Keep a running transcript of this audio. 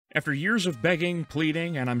After years of begging,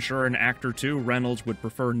 pleading, and I'm sure an act or two Reynolds would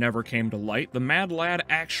prefer never came to light, the Mad Lad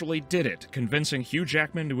actually did it, convincing Hugh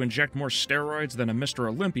Jackman to inject more steroids than a Mr.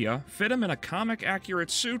 Olympia, fit him in a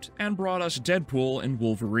comic-accurate suit, and brought us Deadpool and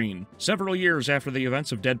Wolverine. Several years after the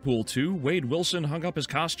events of Deadpool 2, Wade Wilson hung up his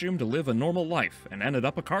costume to live a normal life, and ended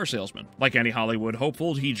up a car salesman. Like any Hollywood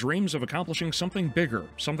hopeful, he dreams of accomplishing something bigger,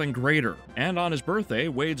 something greater, and on his birthday,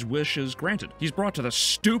 Wade's wish is granted. He's brought to the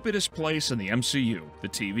stupidest place in the MCU, the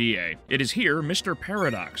TVA. It is here Mr.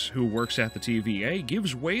 Paradox, who works at the TVA,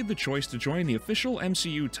 gives Wade the choice to join the official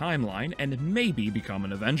MCU timeline and maybe become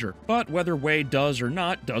an Avenger. But whether Wade does or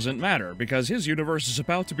not doesn't matter, because his universe is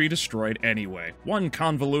about to be destroyed anyway. One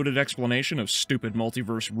convoluted explanation of stupid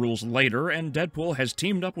multiverse rules later, and Deadpool has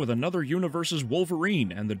teamed up with another universe's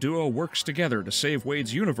Wolverine, and the duo works together to save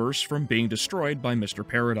Wade's universe from being destroyed by Mr.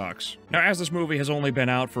 Paradox. Now, as this movie has only been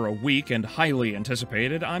out for a week and highly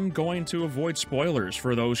anticipated, I'm going to avoid spoilers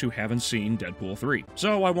for those who haven't seen Deadpool 3.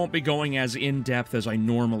 So I won't be going as in-depth as I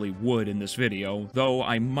normally would in this video, though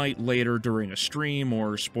I might later during a stream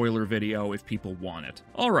or spoiler video if people want it.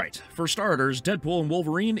 Alright, for starters, Deadpool and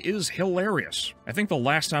Wolverine is hilarious. I think the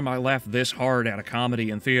last time I laughed this hard at a comedy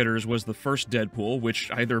in theaters was the first Deadpool, which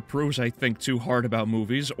either proves I think too hard about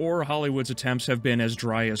movies, or Hollywood's attempts have been as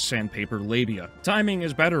dry as sandpaper labia. Timing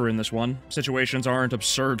is better in this one. Situations aren't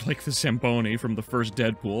absurd like the Zamboni from the first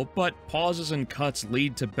Deadpool, but pauses and cuts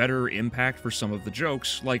lead to better impact for some of the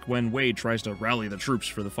jokes, like when Wade tries to rally the troops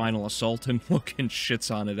for the final assault and Logan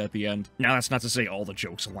shits on it at the end. Now, that's not to say all the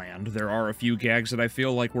jokes land. There are a few gags that I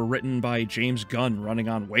feel like were written by James Gunn running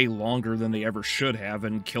on way longer than they ever should have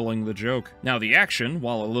and killing the joke. Now, the action,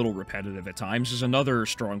 while a little repetitive at times, is another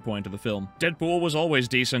strong point of the film. Deadpool was always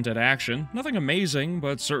decent at action. Nothing amazing,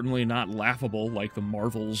 but certainly not laughable like the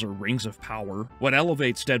Marvels or Rings of Power. What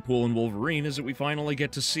elevates Deadpool and Wolverine is that we finally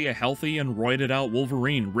get to see a healthy and roided out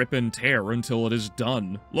Wolverine rip and tear until it is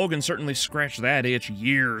done. Logan certainly scratched that itch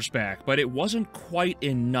years back, but it wasn't quite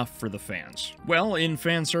enough for the fans. Well, in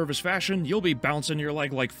fan service fashion, you'll be bouncing your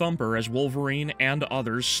leg like Thumper as Wolverine and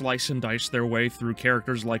others slice and dice their way through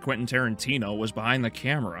characters like Quentin Tarantino was behind the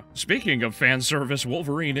camera. Speaking of fan service,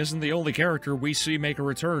 Wolverine isn't the only character we see make a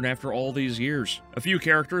return after all these years. A few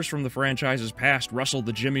characters from the franchise's past rustled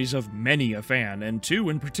the jimmies of many a fan, and two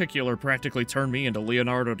in particular practically turned me into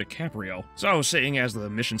Leonardo DiCaprio. So, seeing as the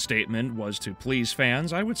mission statement was to please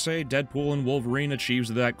fans, I would say Deadpool and Wolverine achieves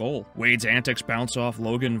that goal. Wade's antics bounce off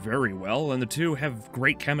Logan very well, and the two have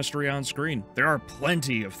great chemistry on screen. There are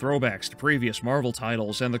plenty of throwbacks to previous Marvel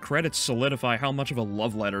titles, and the credits solidify how much of a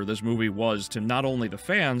love letter this movie was to not only the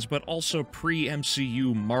fans, but also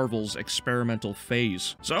pre-MCU Marvel's experimental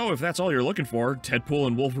phase. So if that's all you're looking for, Deadpool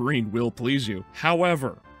and Wolverine will please you.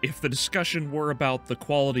 However, if the discussion were about the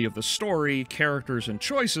quality of the story, characters, and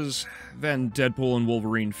choices, then Deadpool and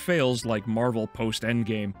Wolverine fails like Marvel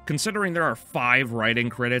post-Endgame. Considering there are 5 writing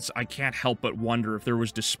credits, I can't help but wonder if there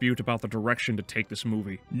was dispute about the direction to take this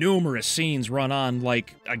movie. Numerous scenes run on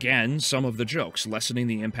like, again, some of the jokes, lessening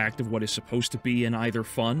the impact of what is supposed to be an either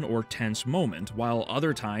fun or tense moment, while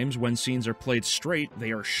other times, when scenes are played straight, they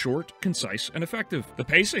are short, concise, and effective. The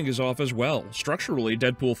pacing is off as well. Structurally,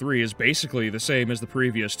 Deadpool 3 is basically the same as the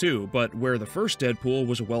previous two, but where the first Deadpool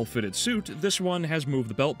was a well-fitted suit, this one has moved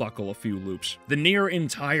the belt buckle a few loops. The near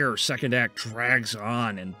entire second act drags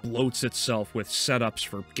on and bloats itself with setups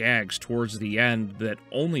for gags towards the end that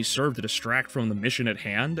only serve to distract from the mission at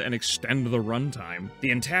hand and extend the runtime.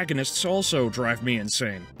 The antagonists also drive me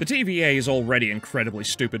insane. The TVA is already incredibly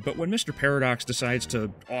stupid, but when Mr. Paradox decides to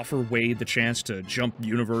offer Wade the chance to jump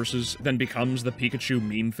universes, then becomes the Pikachu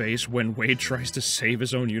meme face when Wade tries to save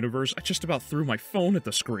his own universe, I just about threw my phone at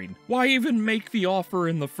the screen. Why even make the offer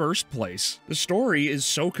in the first place? The story is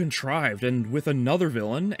so contrived, and with another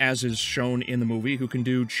villain, as is shown in the movie, who can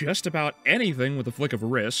do just about anything with a flick of a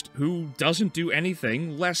wrist, who doesn't do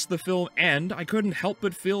anything lest the film end, I couldn't help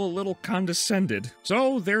but feel a little condescended.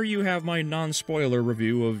 So there you have my non-spoiler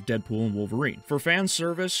review of Deadpool and Wolverine. For fan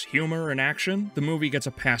service, humor, and action, the movie gets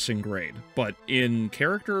a passing grade. But in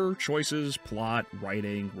character, choices, plot,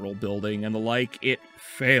 writing, world building, and the like, it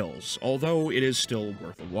fails, although it is still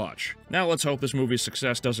worth a watch. Now let's hope this movie's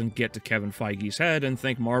success doesn't get to Kevin Feige's head and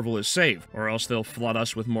think Marvel is safe, or else they'll flood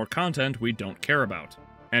us with more content we don't care about.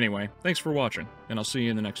 Anyway, thanks for watching, and I'll see you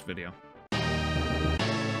in the next video.